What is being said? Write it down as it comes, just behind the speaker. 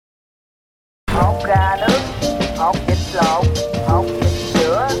Hột gà nướng, hột vịt lộn, hột vịt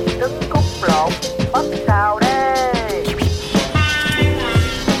sữa, trứng cút lộn, mắm xào đây.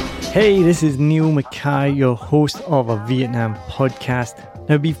 Hey, this is Neil Mackay, your host of a Vietnam podcast.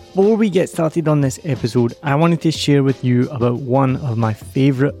 Now, before we get started on this episode, I wanted to share with you about one of my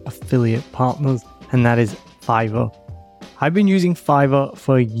favourite affiliate partners, and that is Fiverr. I've been using Fiverr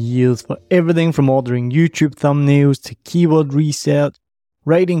for years for everything from ordering YouTube thumbnails to keyword research,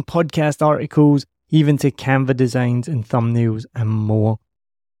 writing podcast articles, even to Canva designs and thumbnails and more.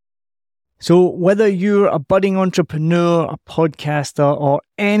 So whether you're a budding entrepreneur, a podcaster, or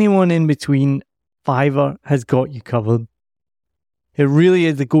anyone in between, Fiverr has got you covered. It really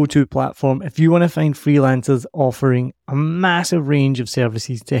is the go-to platform if you want to find freelancers offering a massive range of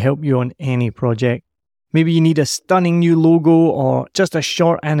services to help you on any project. Maybe you need a stunning new logo or just a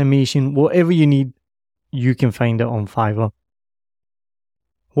short animation, whatever you need, you can find it on Fiverr.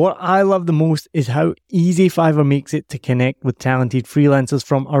 What I love the most is how easy Fiverr makes it to connect with talented freelancers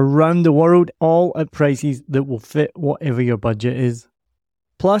from around the world, all at prices that will fit whatever your budget is.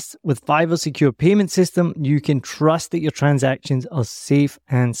 Plus, with Fiverr's secure payment system, you can trust that your transactions are safe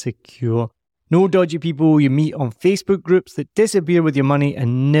and secure. No dodgy people you meet on Facebook groups that disappear with your money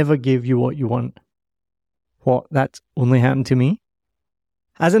and never give you what you want. What, that's only happened to me?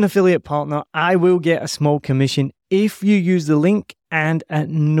 As an affiliate partner, I will get a small commission if you use the link and at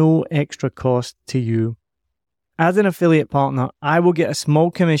no extra cost to you. As an affiliate partner, I will get a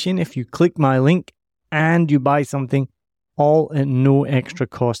small commission if you click my link and you buy something, all at no extra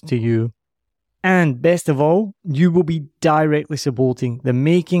cost to you. And best of all, you will be directly supporting the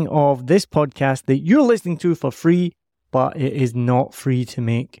making of this podcast that you're listening to for free, but it is not free to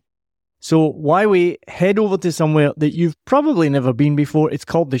make. So why wait? Head over to somewhere that you've probably never been before. It's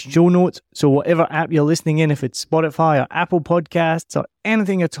called the show notes. So whatever app you're listening in, if it's Spotify or Apple Podcasts or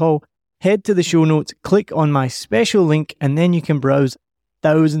anything at all, head to the show notes, click on my special link, and then you can browse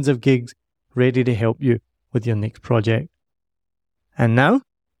thousands of gigs ready to help you with your next project. And now,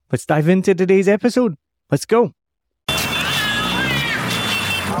 let's dive into today's episode. Let's go.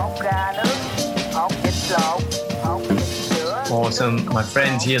 Hột gà nướng, hột vịt lộn, hột vịt sữa. Awesome. My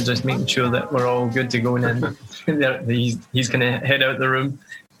friend's here just making sure that we're all good to go in. He's going to head out the room.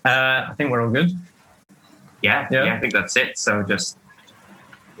 I think we're all good. Yeah, I think that's it. So just,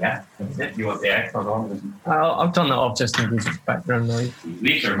 that's it. You want the aircon on? I'll turn that off just in case it's background noise.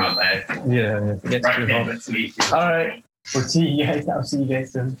 Leave your mouth there. Yeah. It gets too hot. Let's leave. All right. We'll see you guys. I'll see you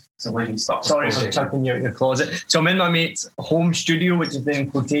guys soon. So when you stop. Sorry for chucking you out your closet. So I'm in my mate's home studio, which is in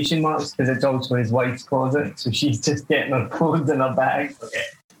quotation marks because it's also his wife's closet. So she's just getting her clothes in her bag.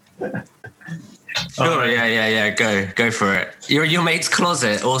 Okay. Sure, yeah. Go for it. Your mate's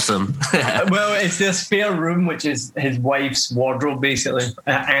closet, awesome. Well, it's the spare room, which is his wife's wardrobe, basically,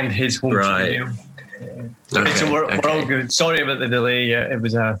 and his home studio. Okay, so we're all good. Sorry about the delay. It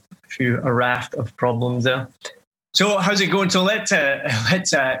was a raft of problems there. So how's it going? So let's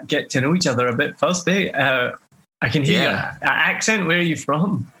get to know each other a bit first. I can hear your accent. Where are you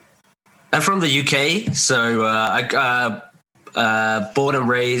from? I'm from the UK, so I born and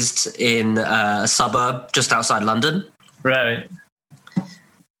raised in a suburb just outside London. Right.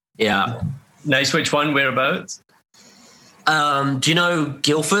 Yeah. Nice. Which one? Whereabouts? Do you know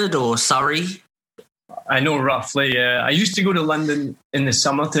Guildford or Surrey? I know roughly. I used to go to London in the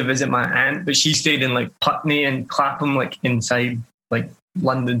summer to visit my aunt, but she stayed in like Putney and Clapham, like inside like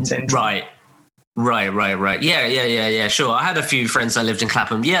London Central. Right. Yeah. Sure. I had a few friends that lived in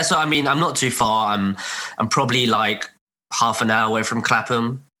Clapham. Yeah. So I mean, I'm not too far. I'm probably like half an hour away from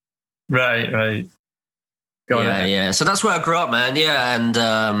Clapham. Right. Got it. Yeah. So that's where I grew up, man. Yeah,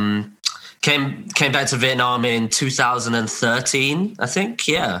 and came back to Vietnam in 2013, I think.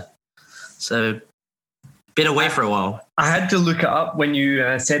 Yeah. So been away for a while. I had to look it up when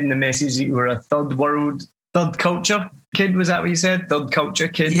you said in the message that you were a third culture kid. Was that what you said? Third culture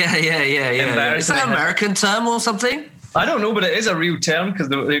kid? Yeah. Is that an American term or something? I don't know, but it is a real term because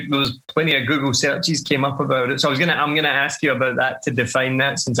there was plenty of Google searches came up about it. So I'm gonna ask you about that to define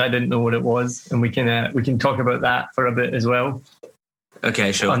that, since I didn't know what it was, and we can talk about that for a bit as well.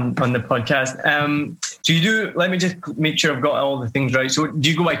 Okay, sure. On the podcast. So you do. Let me just make sure I've got all the things right. So do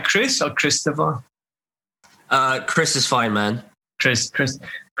you go by Chris or Christopher? Chris is fine, man. Chris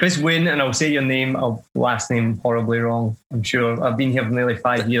Wynn, and I'll say your name, last name horribly wrong. I'm sure. I've been here for nearly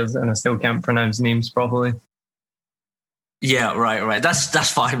 5 years and I still can't pronounce names properly. Yeah, right.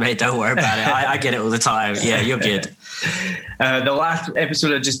 That's fine, mate. Don't worry about it. I get it all the time. Yeah, you're good. The last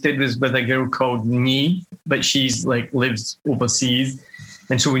episode I just did was with a girl called Nhi, but she's like lives overseas.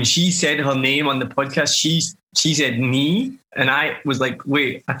 And so when she said her name on the podcast, she said Ni, and I was like,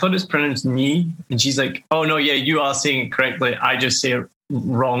 wait, I thought it's pronounced Ni. And she's like, oh no, yeah, you are saying it correctly. I just say it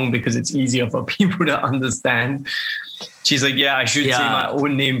wrong because it's easier for people to understand. She's like, yeah, I should say my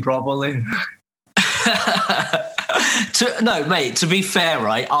own name properly. No, mate, to be fair,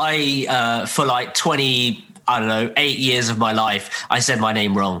 right, I for like 8 years of my life, I said my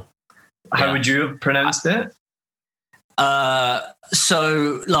name wrong. How would you have pronounced it?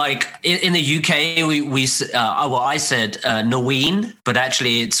 So like in the UK, I said Naween, but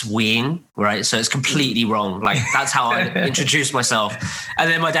actually it's Ween, right? So it's completely wrong. Like that's how I introduced myself. And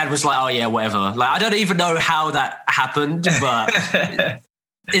then my dad was like, oh yeah, whatever. Like I don't even know how that happened, but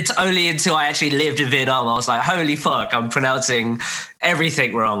it's only until I actually lived in Vietnam, I was like, holy fuck, I'm pronouncing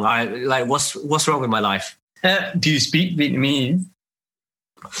everything wrong. What's wrong with my life? Do you speak Vietnamese?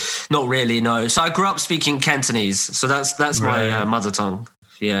 Not really, no. So I grew up speaking Cantonese, so that's my mother tongue.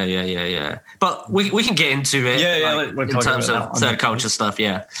 Yeah. But we can get into it. We're in terms of third culture stuff.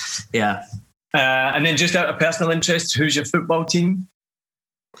 Yeah. And then just out of personal interest, who's your football team?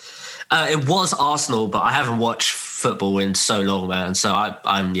 It was Arsenal, but I haven't watched football in so long, man. So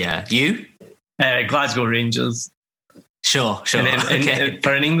I'm you. Glasgow Rangers. Sure. And then,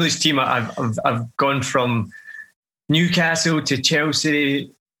 for an English team, I've gone from Newcastle to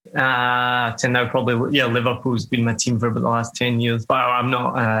Chelsea to now probably Liverpool's been my team for about the last 10 years. But I'm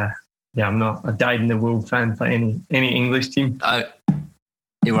not a dyed-in-the-wool fan for any English team. Right.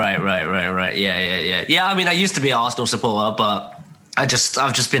 Yeah, I mean, I used to be an Arsenal supporter, but I've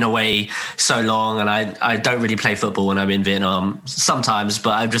just been away so long, and I don't really play football when I'm in Vietnam sometimes,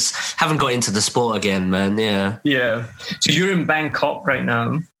 but I just haven't got into the sport again, man. Yeah. So you're in Bangkok right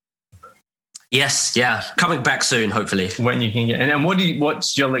now. Yes, yeah. Coming back soon, hopefully. When you can get in. And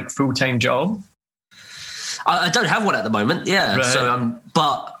what's your like full-time job? I don't have one at the moment. Yeah. Right. So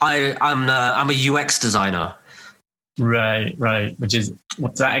I'm a UX designer. Right. Which is,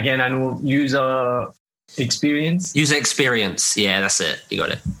 what's that again? I know user experience. User experience. Yeah, that's it. You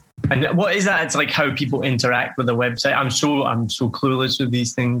got it. And what is that? It's like how people interact with the website. I'm so clueless with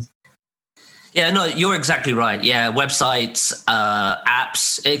these things. Yeah, no, you're exactly right. Yeah, websites,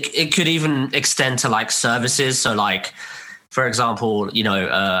 apps. It could even extend to like services. So like, for example,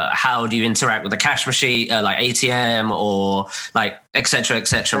 how do you interact with a cash machine, like ATM or like et cetera,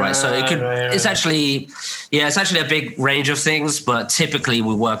 right? So it could. Right. It's actually a big range of things, but typically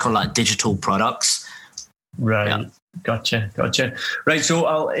we work on like digital products. Right. Yeah. Gotcha. Right. So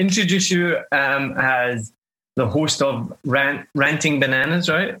I'll introduce you as the host of Ranting Bananas,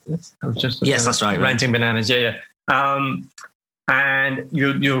 right? Yes, that's right. Ranting Bananas, yeah. And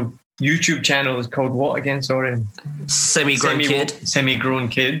your YouTube channel is called what again? Sorry. Semi-grown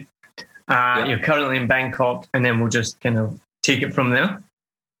kid. You're currently in Bangkok, and then we'll just kind of take it from there.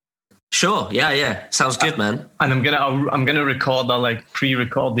 Sure. Yeah. Sounds good, man. And I'm gonna record a like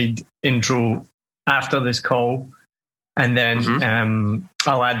pre-recorded intro after this call, and then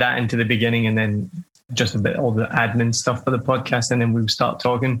I'll add that into the beginning, and then just a bit all the admin stuff for the podcast, and then we'll start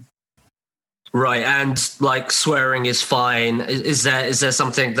talking. Right, and like swearing is fine. Is there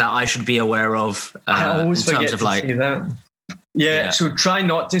something that I should be aware of? I always forget to say that. Yeah, so try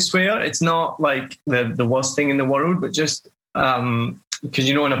not to swear. It's not like the worst thing in the world, but just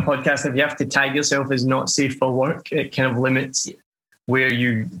because on a podcast, if you have to tag yourself as not safe for work, it kind of limits where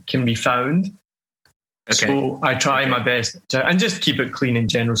you can be found. Okay. So I try my best and just keep it clean in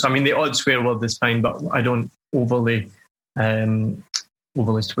general. So I mean, the odd swear word is fine, but I don't overly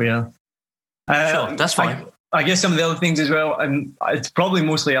swear. Sure, that's fine. I guess some of the other things as well, and it probably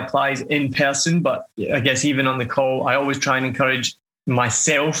mostly applies in person, but I guess even on the call, I always try and encourage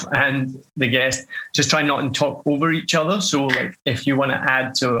myself and the guest, just try not to talk over each other. So like if you want to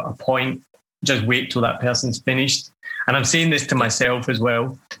add to a point, just wait till that person's finished. And I'm saying this to myself as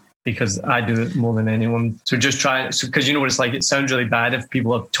well, because I do it more than anyone. So just try, because you know what it's like, it sounds really bad if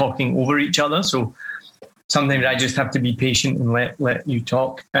people are talking over each other. So sometimes I just have to be patient and let you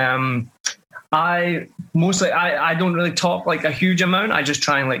talk. I don't really talk like a huge amount. I just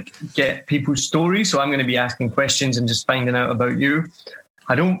try and like get people's stories. So I'm going to be asking questions and just finding out about you.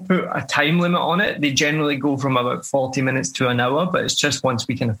 I don't put a time limit on it. They generally go from about 40 minutes to an hour, but it's just once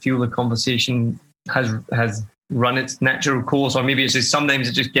we kind of feel the conversation has run its natural course, or maybe it's just sometimes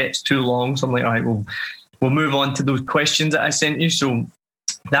it just gets too long. So I'm like, all right, we'll move on to those questions that I sent you. So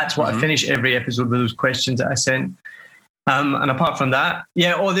that's what I finish every episode with, those questions that I sent. And apart from that, the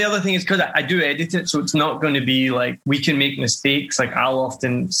other thing is because I do edit it, so it's not going to be like we can make mistakes. Like I'll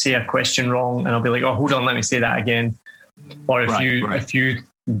often say a question wrong and I'll be like, oh, hold on, let me say that again. Or if you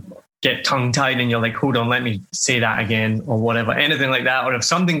get tongue-tied and you're like, hold on, let me say that again, or whatever, anything like that. Or if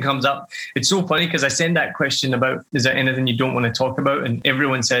something comes up, it's so funny because I send that question about, is there anything you don't want to talk about? And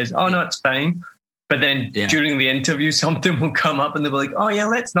everyone says, oh, no, it's fine. But then during the interview, something will come up and they'll be like, oh, yeah,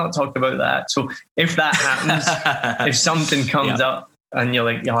 let's not talk about that. So if that happens, if something comes up and you're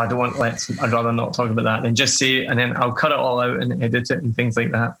like, yeah, I'd rather not talk about that, then just say it, and then I'll cut it all out and edit it and things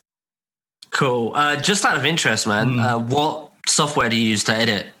like that. Cool. Just out of interest, man, what software do you use to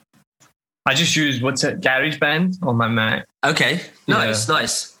edit? I just use, GarageBand on my Mac. Okay, nice.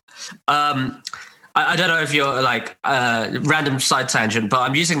 I don't know if you're like random side tangent, but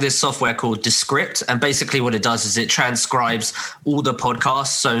I'm using this software called Descript, and basically what it does is it transcribes all the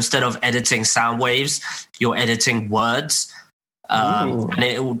podcasts. So instead of editing sound waves, you're editing words, and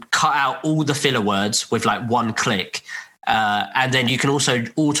it will cut out all the filler words with like one click. And then you can also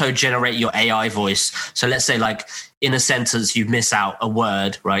auto-generate your AI voice. So let's say like in a sentence you miss out a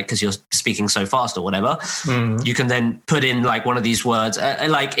word, right, because you're speaking so fast or whatever. You can then put in like one of these words.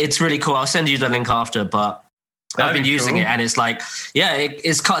 Like it's really cool. I'll send you the link after, but I've been using it, and it's like,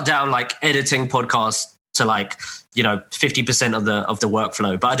 it's cut down like editing podcasts to like, 50% of the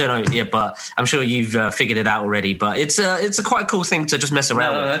workflow. But I don't know, but I'm sure you've figured it out already. But it's a quite cool thing to just mess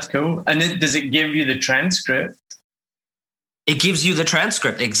around with. That's cool. And does it give you the transcript? It gives you the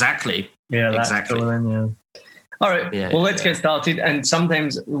transcript, exactly. Yeah, that's cool then, yeah. All right, well, let's get started. And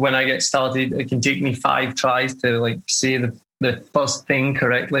sometimes when I get started, it can take me 5 tries to like say the first thing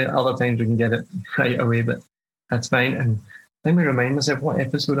correctly. Other times we can get it right away, but that's fine. And let me remind myself, what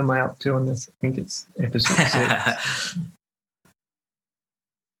episode am I up to on this? I think it's episode 6.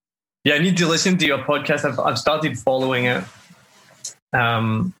 Yeah, I need to listen to your podcast. I've started following it.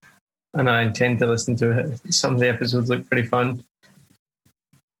 And I intend to listen to it. Some of the episodes look pretty fun.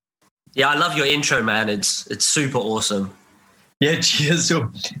 Yeah, I love your intro, man. It's super awesome. Yeah, cheers.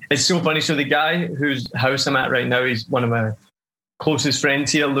 So it's so funny. So the guy whose house I'm at right now is one of my closest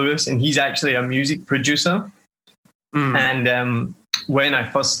friends here, Lewis, and he's actually a music producer. And when I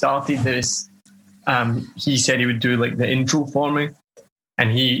first started this, he said he would do like the intro for me. And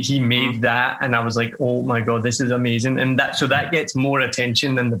he made that, and I was like, oh my God, this is amazing. And that gets more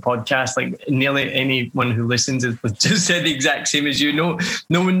attention than the podcast. Like nearly anyone who listens has just said the exact same as you. No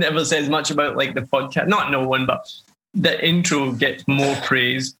one ever says much about like the podcast. Not no one, but the intro gets more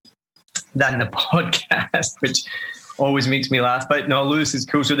praise than the podcast, which always makes me laugh. But no, Lewis is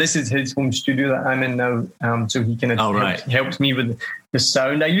cool. So this is his home studio that I'm in now. So he kind of helps me with the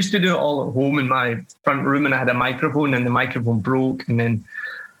sound. I used to do it all at home in my front room, and I had a microphone, and the microphone broke, and then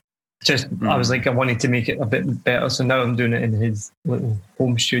I was like, I wanted to make it a bit better. So now I'm doing it in his little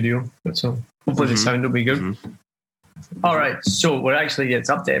home studio. So hopefully the sound will be good. All right. So it's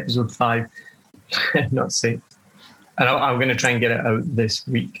up to episode 5, not 6. And I'm going to try and get it out this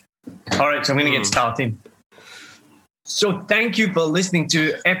week. All right. So I'm going to get started. So thank you for listening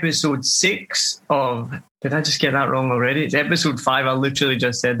to episode 6 of... Did I just get that wrong already? It's episode 5. I literally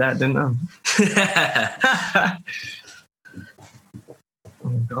just said that, didn't I? Oh,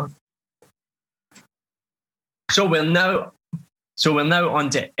 God. So we're now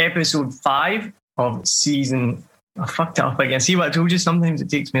on to episode 5 of season... I fucked it up again. See what I told you? Sometimes it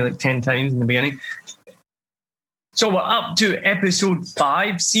takes me like 10 times in the beginning. So we're up to episode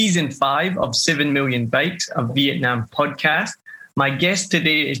 5, season 5 of 7 Million Bikes, a Vietnam podcast. My guest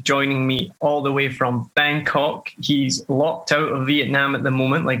today is joining me all the way from Bangkok. He's locked out of Vietnam at the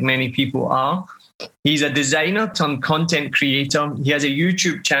moment, like many people are. He's a designer turned content creator. He has a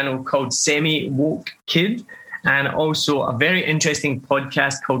YouTube channel called Semi-Woke Kid, and also a very interesting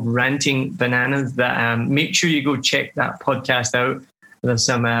podcast called Ranting Bananas. That make sure you go check that podcast out. There's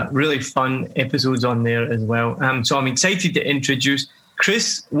some really fun episodes on there as well. So I'm excited to introduce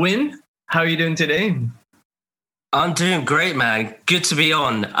Chris Wynn. How are you doing today? I'm doing great, man. Good to be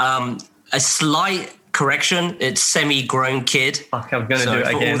on. A slight correction. It's Semi-Grown Kid. Fuck, I'm going to do it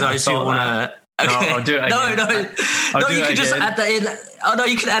again. For all those who want to... Okay. No, I'll do it again. No, you can just add that in. Oh, no,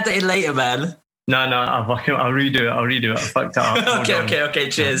 you can add that in later, man. No, I'll redo it. I fucked it up. Okay.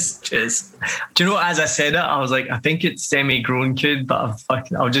 Cheers. Do you know what? As I said it, I was like, I think it's Semi-Grown Kid, but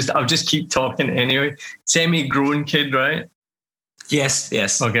I'll just keep talking anyway. Semi-Grown Kid, right? Yes.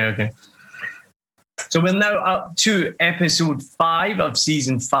 Okay. So we're now up to episode 5 of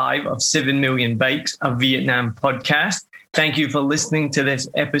season 5 of 7 Million Bikes, a Vietnam podcast. Thank you for listening to this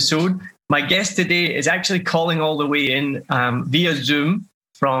episode. My guest today is actually calling all the way in via Zoom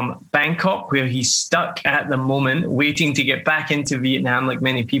from Bangkok, where he's stuck at the moment, waiting to get back into Vietnam like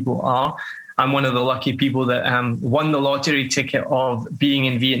many people are. I'm one of the lucky people that won the lottery ticket of being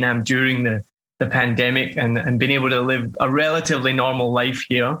in Vietnam during the pandemic and being able to live a relatively normal life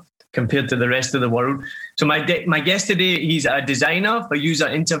here. compared to the rest of the world. So my guest today, he's a designer for user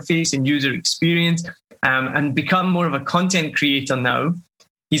interface and user experience, and become more of a content creator now.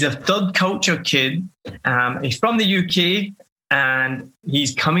 He's a third culture kid. He's from the UK, and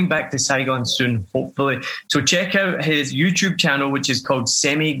he's coming back to Saigon soon, hopefully. So check out his YouTube channel, which is called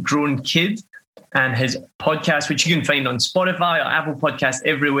Semi-Grown Kid, and his podcast, which you can find on Spotify or Apple Podcasts,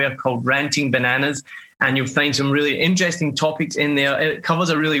 everywhere, called Ranting Bananas. And you'll find some really interesting topics in there. It covers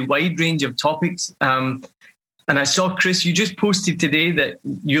a really wide range of topics. And I saw, Chris, you just posted today that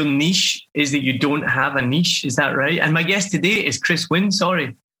your niche is that you don't have a niche. Is that right? And my guest today is Chris Wynn.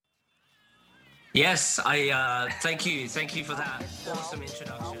 Sorry. Yes, I thank you. Thank you for that awesome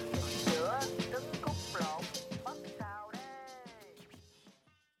introduction.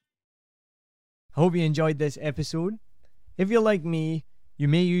 I hope you enjoyed this episode. If you're like me, you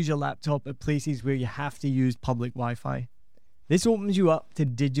may use your laptop at places where you have to use public Wi-Fi. This opens you up to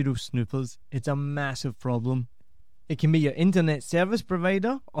digital snoopers. It's a massive problem. It can be your internet service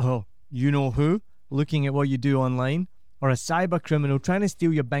provider, or you know who, looking at what you do online, or a cyber criminal trying to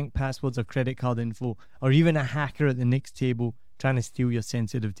steal your bank passwords or credit card info, or even a hacker at the next table trying to steal your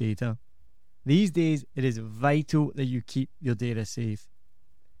sensitive data. These days, it is vital that you keep your data safe.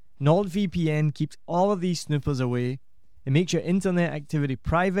 NordVPN keeps all of these snoopers away. It makes your internet activity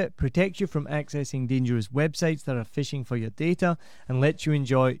private, protects you from accessing dangerous websites that are phishing for your data, and lets you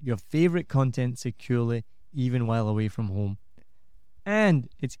enjoy your favorite content securely, even while away from home. And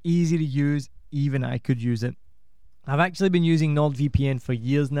it's easy to use, even I could use it. I've actually been using NordVPN for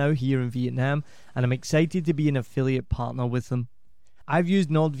years now here in Vietnam, and I'm excited to be an affiliate partner with them. I've used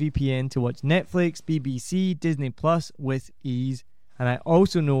NordVPN to watch Netflix, BBC, Disney Plus with ease, and I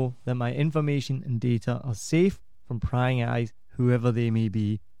also know that my information and data are safe from prying eyes, whoever they may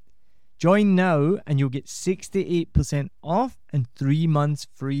be. Join now and you'll get 68% off and 3 months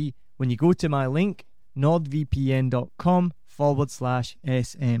free when you go to my link,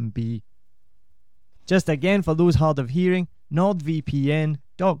 nordvpn.com/SMB. Just again, for those hard of hearing,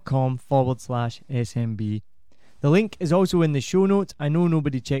 nordvpn.com/SMB. The link is also in the show notes. I know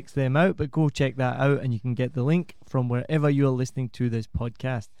nobody checks them out, but go check that out and you can get the link from wherever you are listening to this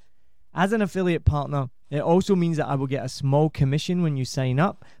podcast. As an affiliate partner, it also means that I will get a small commission when you sign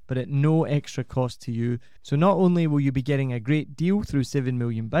up, but at no extra cost to you. So not only will you be getting a great deal through 7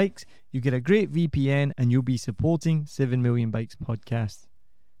 Million Bikes, you get a great VPN and you'll be supporting 7 Million Bikes podcast.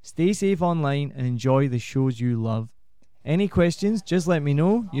 Stay safe online and enjoy the shows you love. Any questions, just let me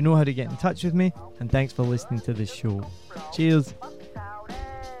know. You know how to get in touch with me. And thanks for listening to this show. Cheers.